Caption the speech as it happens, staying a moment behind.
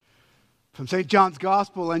From St. John's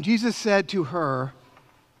Gospel, and Jesus said to her,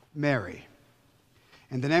 Mary,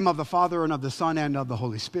 in the name of the Father, and of the Son, and of the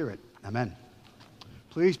Holy Spirit. Amen.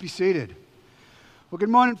 Please be seated. Well, good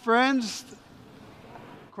morning, friends.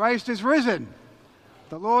 Christ is risen.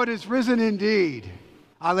 The Lord is risen indeed.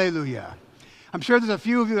 Alleluia. I'm sure there's a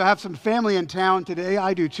few of you that have some family in town today.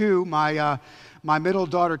 I do too. My middle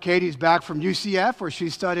daughter, Katie's back from UCF, where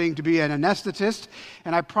she's studying to be an anesthetist,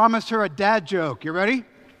 and I promised her a dad joke. You ready?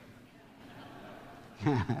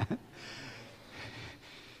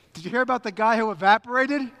 Did you hear about the guy who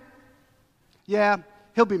evaporated? Yeah,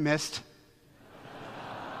 he'll be missed.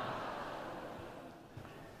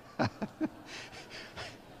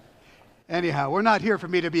 Anyhow, we're not here for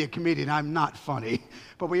me to be a comedian. I'm not funny.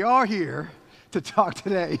 But we are here to talk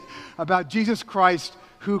today about Jesus Christ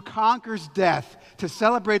who conquers death, to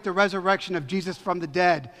celebrate the resurrection of Jesus from the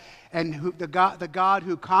dead, and the God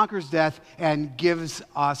who conquers death and gives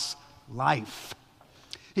us life.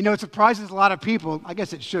 You know, it surprises a lot of people, I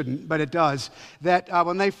guess it shouldn't, but it does, that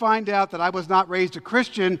when they find out that I was not raised a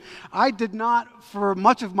Christian, I did not, for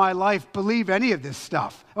much of my life, believe any of this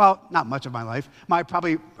stuff. Well, not much of my life, my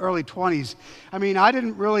probably early 20s. I mean, I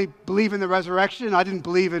didn't really believe in the resurrection. I didn't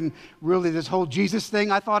believe in really this whole Jesus thing.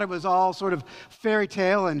 I thought it was all sort of fairy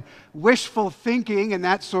tale and wishful thinking and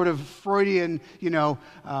that sort of Freudian,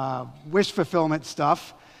 wish fulfillment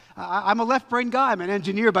stuff. I'm a left-brain guy. I'm an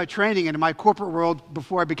engineer by training, and in my corporate world,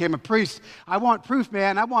 before I became a priest, I want proof,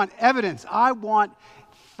 man. I want evidence. I want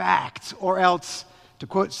facts, or else, to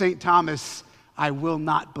quote St. Thomas, I will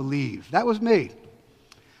not believe. That was me.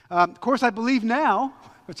 Of course, I believe now,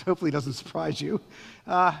 which hopefully doesn't surprise you,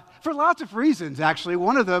 for lots of reasons, actually.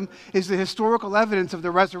 One of them is the historical evidence of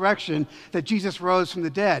the resurrection, that Jesus rose from the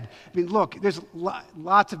dead. I mean, look, there's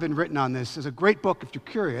lots have been written on this. There's a great book, if you're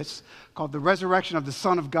curious, called The Resurrection of the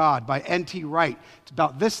Son of God by N.T. Wright. It's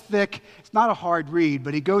about this thick. It's not a hard read,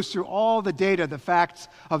 but he goes through all the data, the facts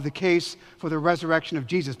of the case for the resurrection of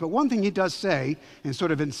Jesus. But one thing he does say, and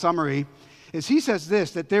sort of in summary, is he says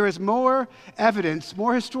this, that there is more evidence,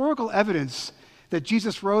 more historical evidence that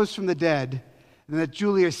Jesus rose from the dead than that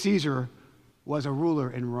Julius Caesar was a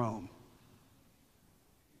ruler in Rome.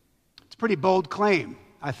 It's a pretty bold claim,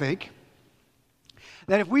 I think.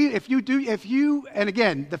 That if you, and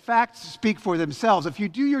again, the facts speak for themselves, if you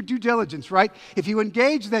do your due diligence, right, if you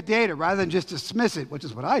engage that data rather than just dismiss it, which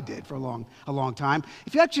is what I did for a long time,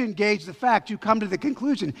 if you actually engage the fact, you come to the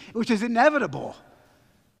conclusion, which is inevitable,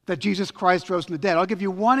 that Jesus Christ rose from the dead. I'll give you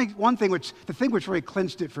one thing, the thing which really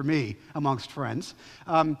clinched it for me amongst friends.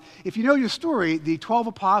 If you know your story, the 12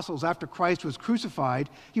 apostles, after Christ was crucified,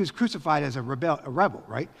 he was crucified as a rebel,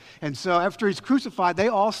 right? And so after he's crucified, they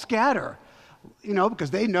all scatter, because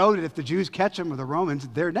they know that if the Jews catch him or the Romans,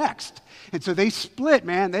 they're next. And so they split,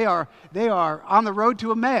 man. They are on the road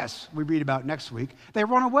to Emmaus, we read about next week. They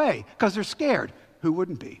run away because they're scared. Who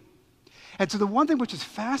wouldn't be? And so the one thing which is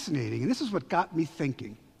fascinating, and this is what got me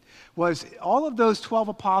thinking, was all of those 12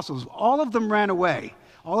 apostles, all of them ran away.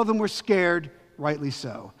 All of them were scared, rightly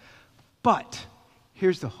so. But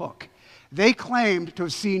here's the hook. They claimed to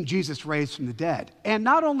have seen Jesus raised from the dead. And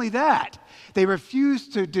not only that, they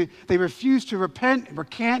refused to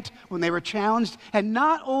recant when they were challenged. And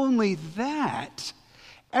not only that,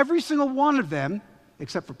 every single one of them,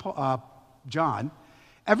 except for John,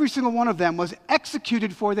 every single one of them was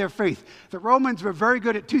executed for their faith. The Romans were very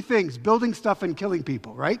good at two things, building stuff and killing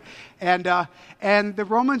people, right? And the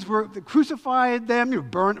Romans crucified them,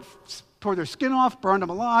 tore their skin off, burned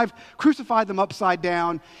them alive, crucified them upside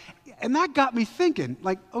down. And that got me thinking,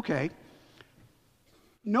 okay,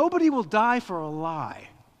 nobody will die for a lie.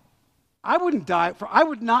 I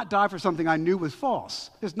would not die for something I knew was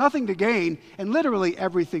false. There's nothing to gain and literally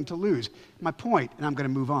everything to lose. My point, and I'm going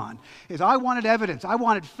to move on, is I wanted evidence. I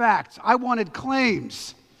wanted facts. I wanted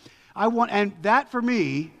claims. And that for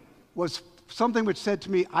me was something which said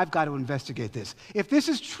to me, I've got to investigate this. If this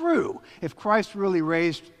is true, if Christ really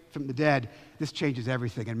raised from the dead, this changes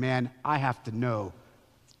everything. And man, I have to know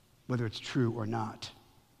whether it's true or not.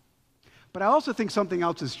 But I also think something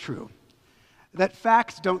else is true. That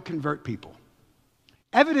facts don't convert people.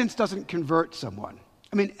 Evidence doesn't convert someone.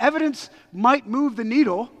 I mean, evidence might move the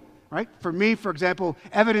needle, right? For me, for example,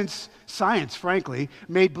 evidence, science, frankly,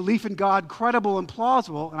 made belief in God credible and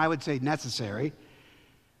plausible, and I would say necessary.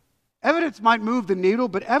 Evidence might move the needle,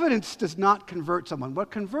 but evidence does not convert someone. What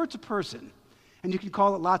converts a person, and you can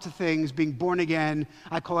call it lots of things, being born again,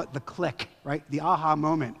 I call it the click, right? The aha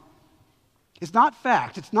moment. It's not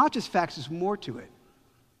fact. It's not just facts. There's more to it.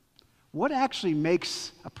 What actually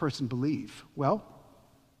makes a person believe? Well,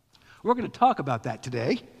 we're going to talk about that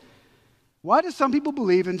today. Why do some people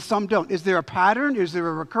believe and some don't? Is there a pattern? Is there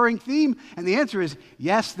a recurring theme? And the answer is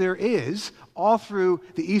yes, there is. All through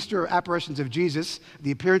the Easter apparitions of Jesus, the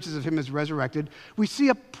appearances of him as resurrected, we see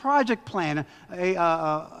a project plan,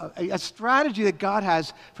 a strategy that God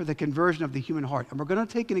has for the conversion of the human heart. And we're going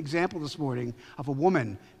to take an example this morning of a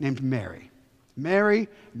woman named Mary. Mary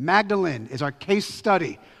Magdalene is our case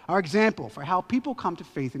study, our example for how people come to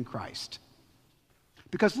faith in Christ.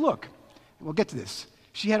 Because look, we'll get to this.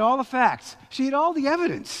 She had all the facts. She had all the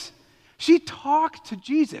evidence. She talked to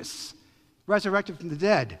Jesus, resurrected from the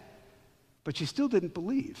dead, but she still didn't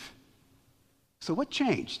believe. So what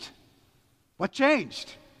changed? What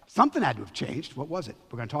changed? Something had to have changed. What was it?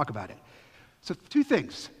 We're going to talk about it. So two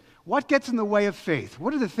things. What gets in the way of faith?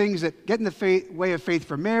 What are the things that get in the way of faith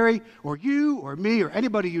for Mary or you or me or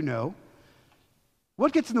anybody you know?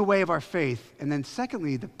 What gets in the way of our faith? And then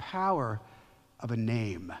secondly, the power of a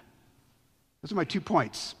name. Those are my 2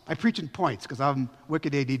 points. I preach in points because I'm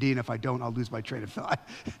wicked ADD, and if I don't, I'll lose my train of thought.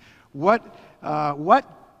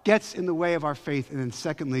 What gets in the way of our faith? And then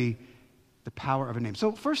secondly, the power of a name.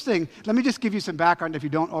 So first thing, let me just give you some background if you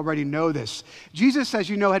don't already know this. Jesus, as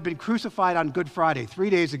you know, had been crucified on Good Friday, 3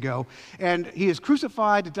 days ago. And he is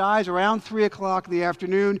crucified, dies around 3 o'clock in the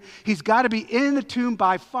afternoon. He's got to be in the tomb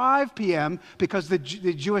by 5 p.m. because the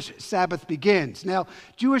Jewish Sabbath begins. Now,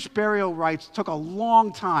 Jewish burial rites took a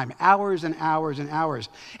long time, hours and hours and hours.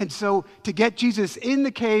 And so to get Jesus in the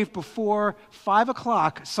cave before 5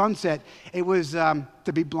 o'clock, sunset, it was, to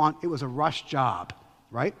be blunt, it was a rush job,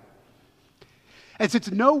 right? And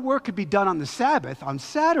since no work could be done on the Sabbath, on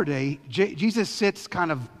Saturday, Jesus sits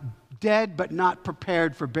kind of dead but not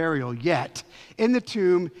prepared for burial yet in the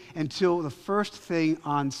tomb until the first thing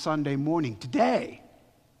on Sunday morning, today.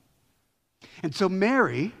 And so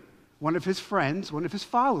Mary, one of his friends, one of his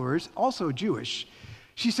followers, also Jewish,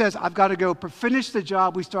 she says, I've got to go finish the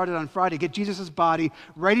job we started on Friday, get Jesus' body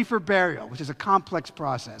ready for burial, which is a complex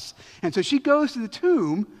process. And so she goes to the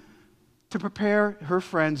tomb to prepare her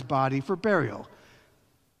friend's body for burial.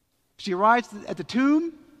 She arrives at the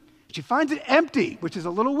tomb. She finds it empty, which is a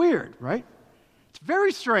little weird, right? It's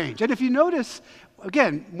very strange. And if you notice,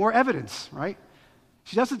 again, more evidence, right?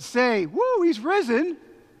 She doesn't say, woo, he's risen.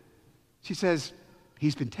 She says,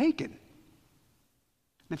 he's been taken. And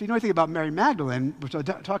if you know anything about Mary Magdalene, which I'll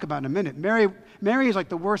talk about in a minute, Mary is like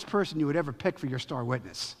the worst person you would ever pick for your star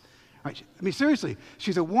witness. Right? I mean, seriously,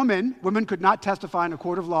 she's a woman. Women could not testify in a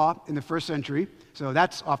court of law in the first century, so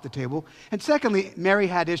that's off the table. And secondly, Mary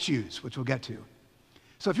had issues, which we'll get to.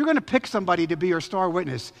 So if you're going to pick somebody to be your star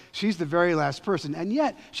witness, she's the very last person. And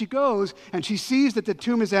yet, she goes and she sees that the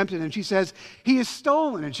tomb is empty, and she says, he is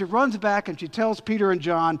stolen. And she runs back and she tells Peter and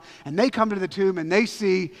John, and they come to the tomb and they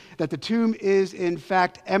see that the tomb is in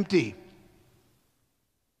fact empty.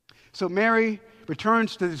 So Mary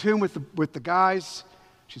returns to the tomb with the guys.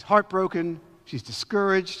 She's heartbroken, she's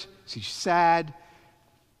discouraged, she's sad,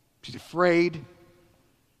 she's afraid.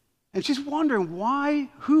 And she's wondering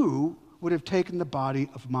who would have taken the body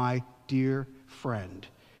of my dear friend,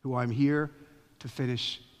 who I'm here to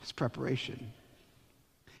finish his preparation.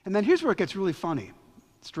 And then here's where it gets really funny,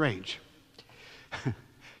 strange.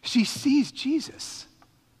 She sees Jesus.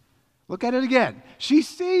 Look at it again. She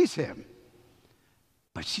sees him,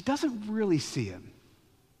 but she doesn't really see him.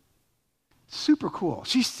 Super cool.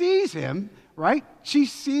 She sees him, right? She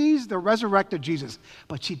sees the resurrected Jesus,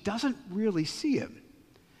 but she doesn't really see him.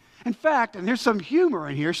 In fact, and there's some humor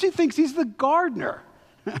in here, she thinks he's the gardener.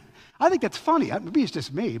 I think that's funny. Maybe it's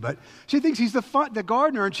just me, but she thinks he's the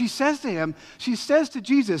gardener, and she says to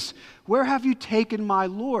Jesus, where have you taken my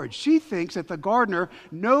Lord? She thinks that the gardener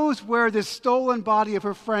knows where this stolen body of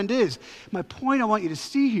her friend is. My point I want you to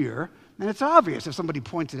see here, and it's obvious if somebody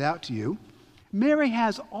points it out to you, Mary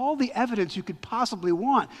has all the evidence you could possibly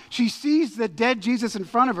want. She sees the dead Jesus in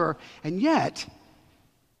front of her, and yet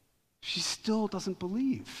she still doesn't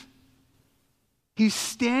believe. He's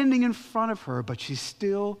standing in front of her, but she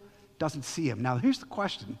still doesn't see him. Now, here's the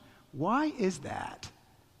question. Why is that?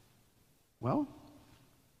 Well,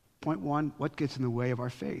 point one, what gets in the way of our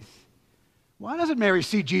faith? Why doesn't Mary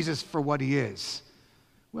see Jesus for what he is?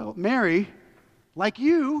 Well, Mary, like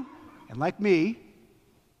you and like me,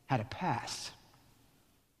 had a past.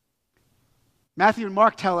 Matthew and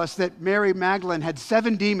Mark tell us that Mary Magdalene had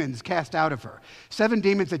 7 demons cast out of her. 7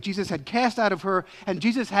 demons that Jesus had cast out of her, and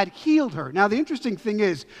Jesus had healed her. Now, the interesting thing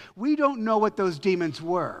is, we don't know what those demons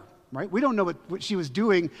were, right? We don't know what she was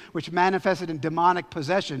doing, which manifested in demonic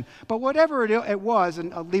possession. But whatever it was,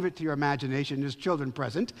 and I'll leave it to your imagination, there's children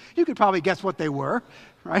present, you could probably guess what they were,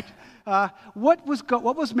 right? What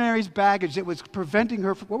was Mary's baggage that was preventing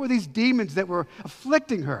her? What were these demons that were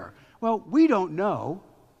afflicting her? Well, we don't know,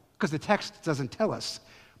 because the text doesn't tell us,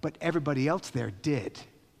 but everybody else there did.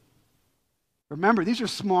 Remember, these are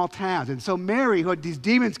small towns, and so Mary, who had these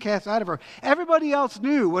demons cast out of her, everybody else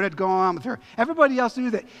knew what had gone on with her. Everybody else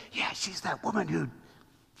knew that, yeah, she's that woman who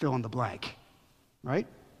fill in the blank, right?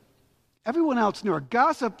 Everyone else knew her.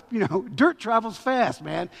 Gossip, dirt travels fast,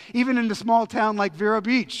 man, even in a small town like Vero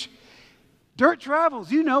Beach. Dirt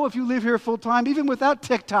travels, if you live here full time, even without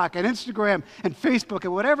TikTok and Instagram and Facebook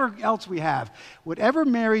and whatever else we have. Whatever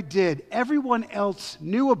Mary did, everyone else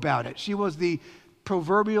knew about it. She was the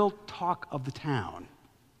proverbial talk of the town.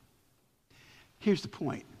 Here's the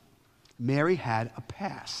point. Mary had a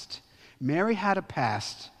past. Mary had a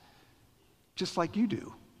past just like you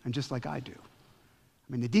do and just like I do.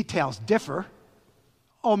 I mean, the details differ.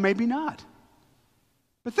 Oh, maybe not.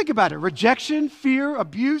 But think about it. Rejection, fear,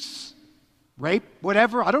 abuse, rape,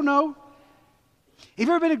 whatever, I don't know. Have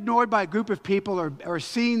you ever been ignored by a group of people or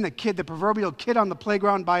seen the proverbial kid on the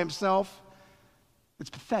playground by himself?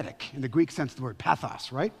 It's pathetic in the Greek sense of the word,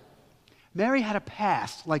 pathos, right? Mary had a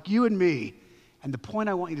past like you and me, and the point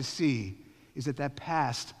I want you to see is that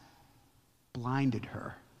past blinded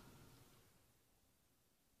her.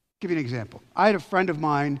 Give you an example. I had a friend of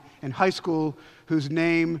mine in high school whose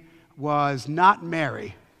name was not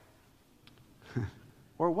Mary.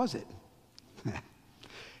 Or was it?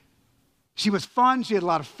 She was fun, she had a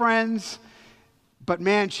lot of friends, but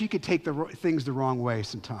man, she could take things the wrong way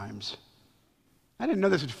sometimes. I didn't know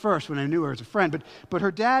this at first when I knew her as a friend, but her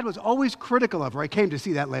dad was always critical of her. I came to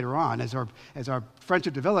see that later on as our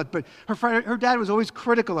friendship developed, but her dad was always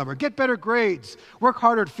critical of her. Get better grades, work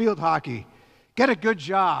harder at field hockey, get a good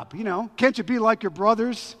job, can't you be like your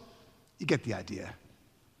brothers? You get the idea.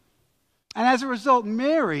 And as a result,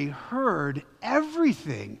 Mary heard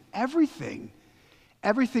everything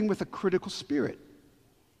with a critical spirit.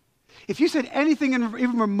 If you said anything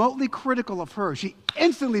even remotely critical of her, she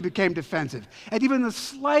instantly became defensive at even the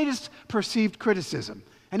slightest perceived criticism.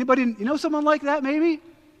 Anybody, someone like that maybe?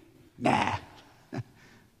 Nah.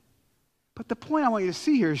 But the point I want you to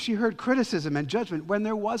see here is she heard criticism and judgment when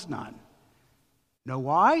there was none. Know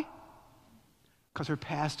why? Because her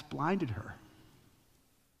past blinded her.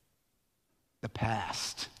 The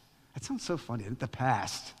past. That sounds so funny, isn't it? The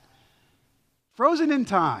past. Frozen in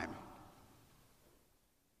time.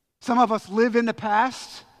 Some of us live in the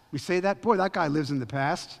past. We say that, boy, that guy lives in the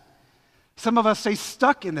past. Some of us say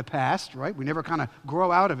stuck in the past, right? We never kind of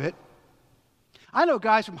grow out of it. I know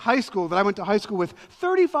guys from high school that I went to high school with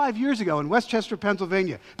 35 years ago in Westchester,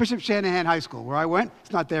 Pennsylvania, Bishop Shanahan High School, where I went.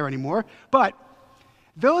 It's not there anymore. But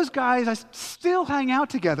those guys, I still hang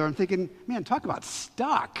out together. I'm thinking, man, talk about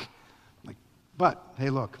stuck. But hey,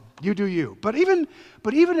 look, you do you. But even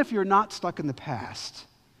if you're not stuck in the past,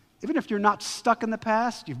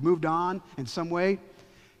 you've moved on in some way,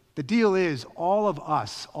 the deal is all of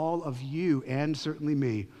us, all of you, and certainly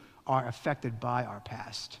me, are affected by our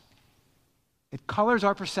past. It colors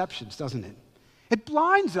our perceptions, doesn't it? It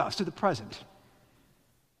blinds us to the present.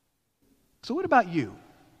 So what about you?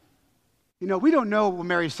 We don't know what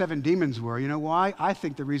Mary's 7 demons were. You know why? I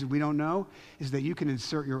think the reason we don't know is that you can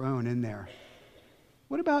insert your own in there.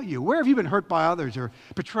 What about you? Where have you been hurt by others or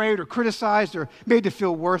betrayed or criticized or made to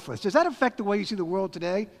feel worthless? Does that affect the way you see the world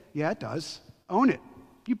today? Yeah, it does. Own it.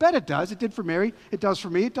 You bet it does. It did for Mary. It does for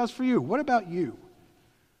me. It does for you. What about you?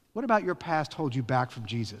 What about your past holds you back from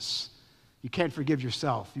Jesus? You can't forgive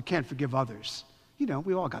yourself. You can't forgive others.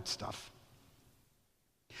 We all got stuff.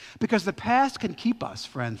 Because the past can keep us,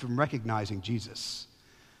 friends, from recognizing Jesus.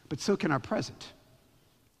 But so can our present.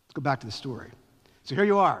 Let's go back to the story. So here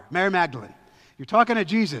you are, Mary Magdalene. You're talking to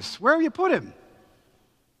Jesus. Where have you put him?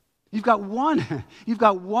 You've got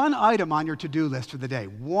one item on your to-do list for the day.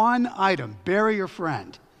 One item, bury your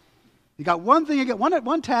friend. You got one thing,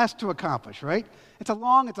 one task to accomplish, right? It's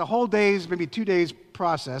a whole day's, maybe 2 days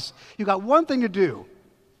process. You got one thing to do.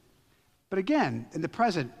 But again, in the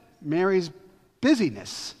present, Mary's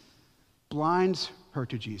busyness blinds her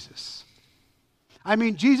to Jesus. I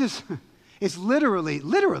mean, Jesus is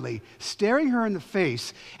literally staring her in the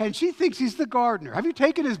face, and she thinks he's the gardener. Have you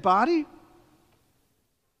taken his body?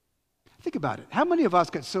 Think about it. How many of us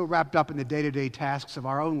get so wrapped up in the day-to-day tasks of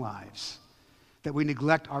our own lives that we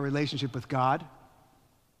neglect our relationship with God?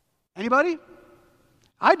 Anybody?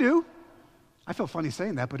 I do. I feel funny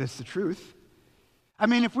saying that, but it's the truth. I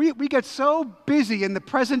mean, if we get so busy with the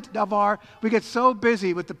present of our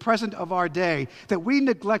day that we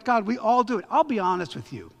neglect God, we all do it. I'll be honest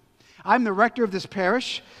with you. I'm the rector of this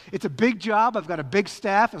parish. It's a big job. I've got a big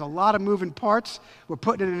staff. There's a lot of moving parts. We're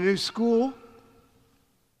putting in a new school.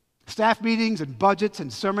 staff meetings and budgets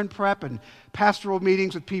and sermon prep and pastoral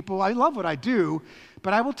meetings with people. I love what I do,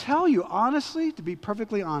 but I will tell you honestly, to be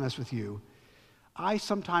perfectly honest with you, I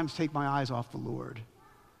sometimes take my eyes off the Lord.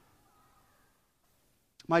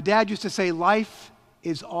 My dad used to say, life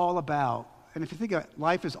is all about, and if you think of it,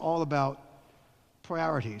 life is all about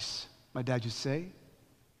priorities, my dad used to say.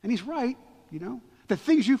 And he's right, you know. The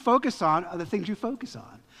things you focus on are the things you focus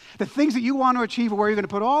on. The things that you want to achieve are where you're going to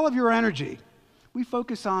put all of your energy. We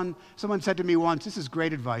focus on, someone said to me once, this is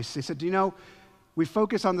great advice. They said, do you know, we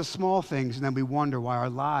focus on the small things and then we wonder why our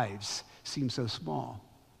lives seem so small.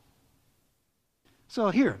 So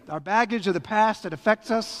here, our baggage of the past that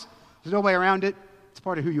affects us, there's no way around it. It's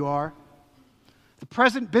part of who you are. The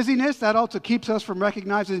present busyness, that also keeps us from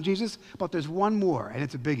recognizing Jesus, but there's one more, and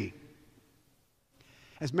it's a biggie.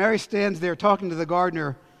 As Mary stands there talking to the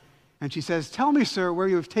gardener, and she says, tell me, sir, where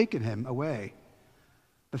you have taken him away.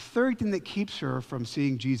 The third thing that keeps her from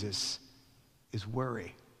seeing Jesus is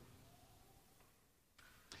worry.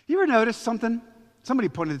 You ever notice something? Somebody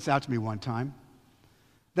pointed this out to me one time,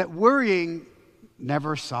 that worrying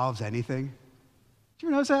never solves anything. Did you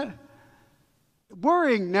ever notice that?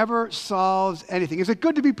 Worrying never solves anything. Is it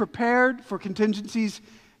good to be prepared for contingencies?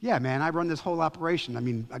 Yeah, man, I run this whole operation. I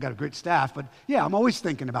mean, I got a great staff, but yeah, I'm always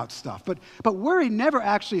thinking about stuff. But worry never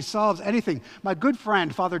actually solves anything. My good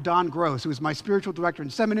friend, Father Don Gross, who was my spiritual director in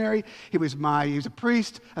seminary, he was a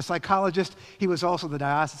priest, a psychologist. He was also the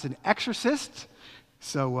diocesan exorcist.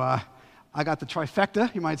 So I got the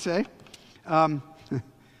trifecta, you might say.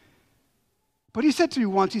 But he said to me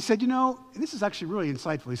once, he said, you know, and this is actually really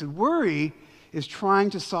insightful. He said, worry is trying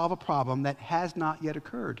to solve a problem that has not yet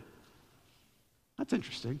occurred. That's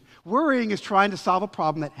interesting. Worrying is trying to solve a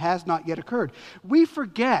problem that has not yet occurred. We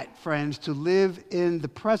forget, friends, to live in the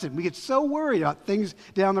present. We get so worried about things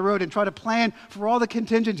down the road and try to plan for all the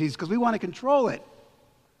contingencies because we want to control it.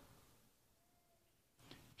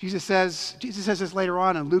 Jesus says this later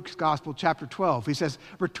on in Luke's Gospel, chapter 12. He says,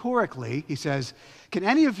 rhetorically, he says, can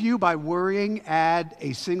any of you, by worrying, add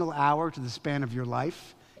a single hour to the span of your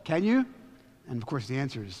life? Can you? And of course, the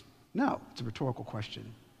answer is no. It's a rhetorical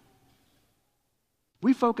question.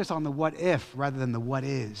 We focus on the what if rather than the what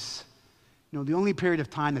is. You know, the only period of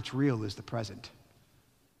time that's real is the present.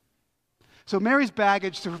 So Mary's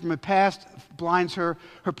baggage from the past blinds her,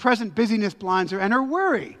 her present busyness blinds her, and her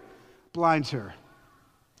worry blinds her.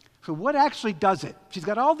 So what actually does it? She's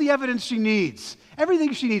got all the evidence she needs,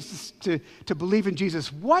 everything she needs to believe in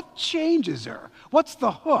Jesus. What changes her? What's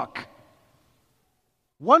the hook?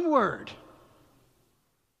 One word: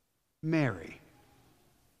 Mary.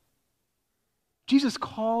 Jesus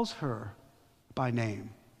calls her by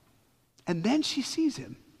name, and then she sees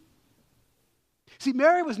him. See,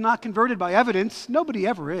 Mary was not converted by evidence. Nobody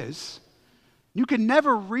ever is. You can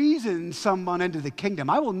never reason someone into the kingdom.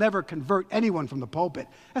 I will never convert anyone from the pulpit.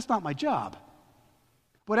 That's not my job.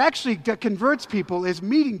 What actually converts people is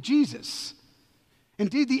meeting Jesus.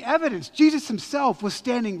 Indeed, the evidence, Jesus himself was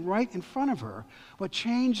standing right in front of her. What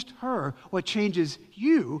changed her, what changes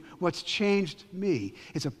you, what's changed me,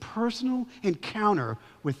 is a personal encounter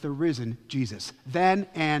with the risen Jesus, then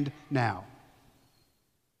and now.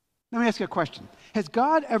 Let me ask you a question. Has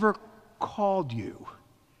God ever called you?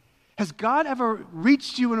 Has God ever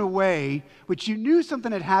reached you in a way which you knew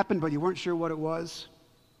something had happened, but you weren't sure what it was?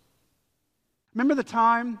 Remember the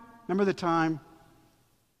time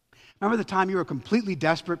you were completely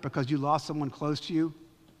desperate because you lost someone close to you?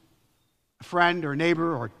 A friend or a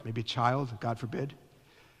neighbor or maybe a child, God forbid.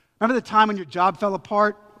 Remember the time when your job fell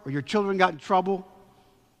apart or your children got in trouble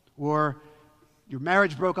or your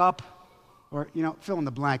marriage broke up or, fill in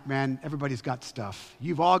the blank, man. Everybody's got stuff.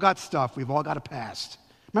 You've all got stuff. We've all got a past.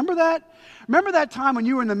 Remember that? Remember that time when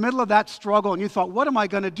you were in the middle of that struggle and you thought, what am I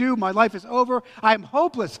going to do? My life is over. I'm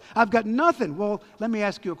hopeless. I've got nothing. Well, let me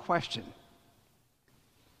ask you a question.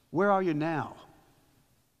 Where are you now?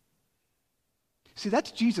 See,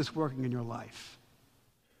 that's Jesus working in your life.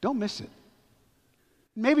 Don't miss it.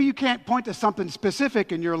 Maybe you can't point to something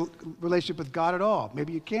specific in your relationship with God at all.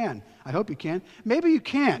 Maybe you can. I hope you can. Maybe you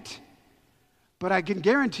can't. But I can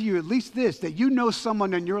guarantee you at least this, that you know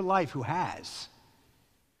someone in your life who has.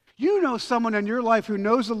 You know someone in your life who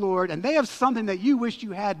knows the Lord, and they have something that you wish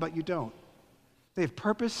you had, but you don't. They have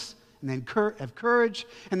purpose, and they have courage,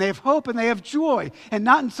 and they have hope, and they have joy, and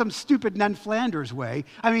not in some stupid Ned Flanders way.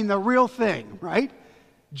 I mean, the real thing, right?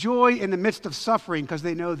 Joy in the midst of suffering because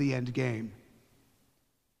they know the end game.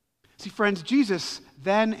 See, friends, Jesus,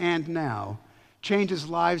 then and now, changes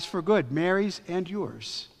lives for good, Mary's and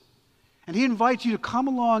yours. And he invites you to come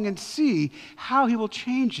along and see how he will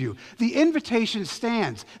change you. The invitation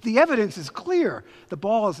stands. The evidence is clear. The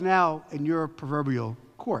ball is now in your proverbial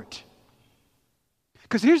court.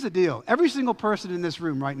 Because here's the deal. Every single person in this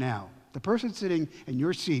room right now, the person sitting in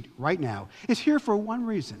your seat right now, is here for one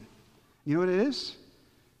reason. You know what it is?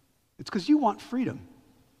 It's because you want freedom.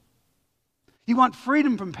 You want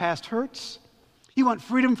freedom from past hurts. You want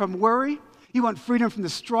freedom from worry. You want freedom from the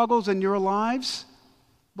struggles in your lives.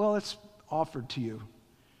 Well, it's offered to you.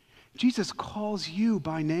 Jesus calls you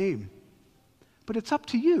by name, but it's up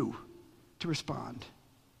to you to respond.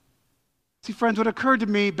 See, friends, what occurred to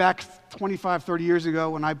me back 25, 30 years ago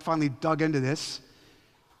when I finally dug into this,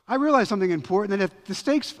 I realized something important, that if the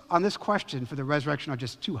stakes on this question for the resurrection are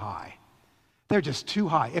just too high, they're just too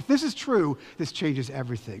high. If this is true, this changes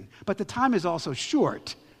everything. But the time is also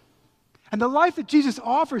short. And the life that Jesus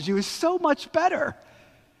offers you is so much better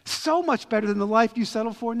than the life you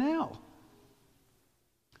settle for now.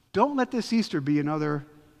 Don't let this Easter be another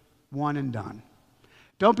one and done.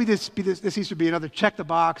 Don't this Easter be another check the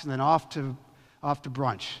box and then off to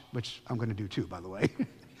brunch, which I'm going to do too, by the way.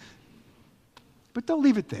 But don't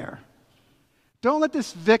leave it there. Don't let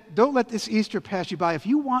this Easter pass you by. If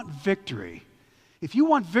you want victory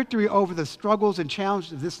over the struggles and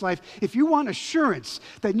challenges of this life, if you want assurance,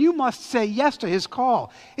 then you must say yes to his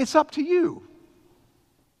call. It's up to you.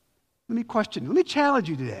 Let me challenge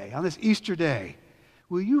you today on this Easter day.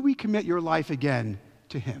 Will you recommit your life again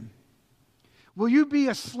to him? Will you be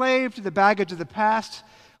a slave to the baggage of the past?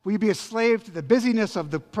 Will you be a slave to the busyness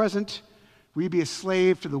of the present? Will you be a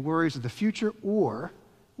slave to the worries of the future? Or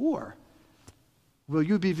will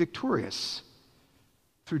you be victorious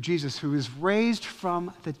through Jesus, who is raised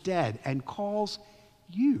from the dead and calls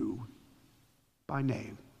you by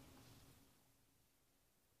name?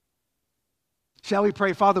 Shall we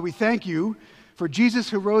pray? Father, we thank you for Jesus,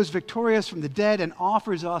 who rose victorious from the dead and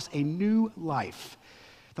offers us a new life,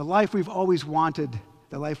 the life we've always wanted,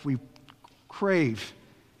 the life we crave.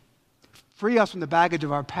 Free us from the baggage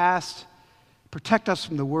of our past. Protect us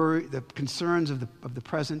from the worry, the concerns of the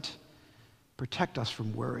present. Protect us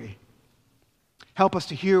from worry. Help us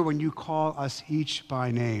to hear when you call us each by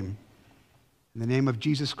name. In the name of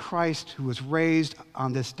Jesus Christ, who was raised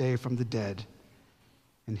on this day from the dead.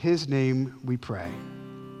 In his name we pray.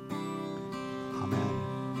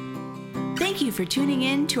 Amen. Thank you for tuning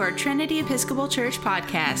in to our Trinity Episcopal Church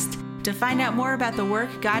podcast. To find out more about the work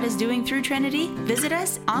God is doing through Trinity, visit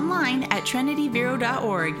us online at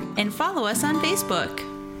trinityvero.org and follow us on Facebook.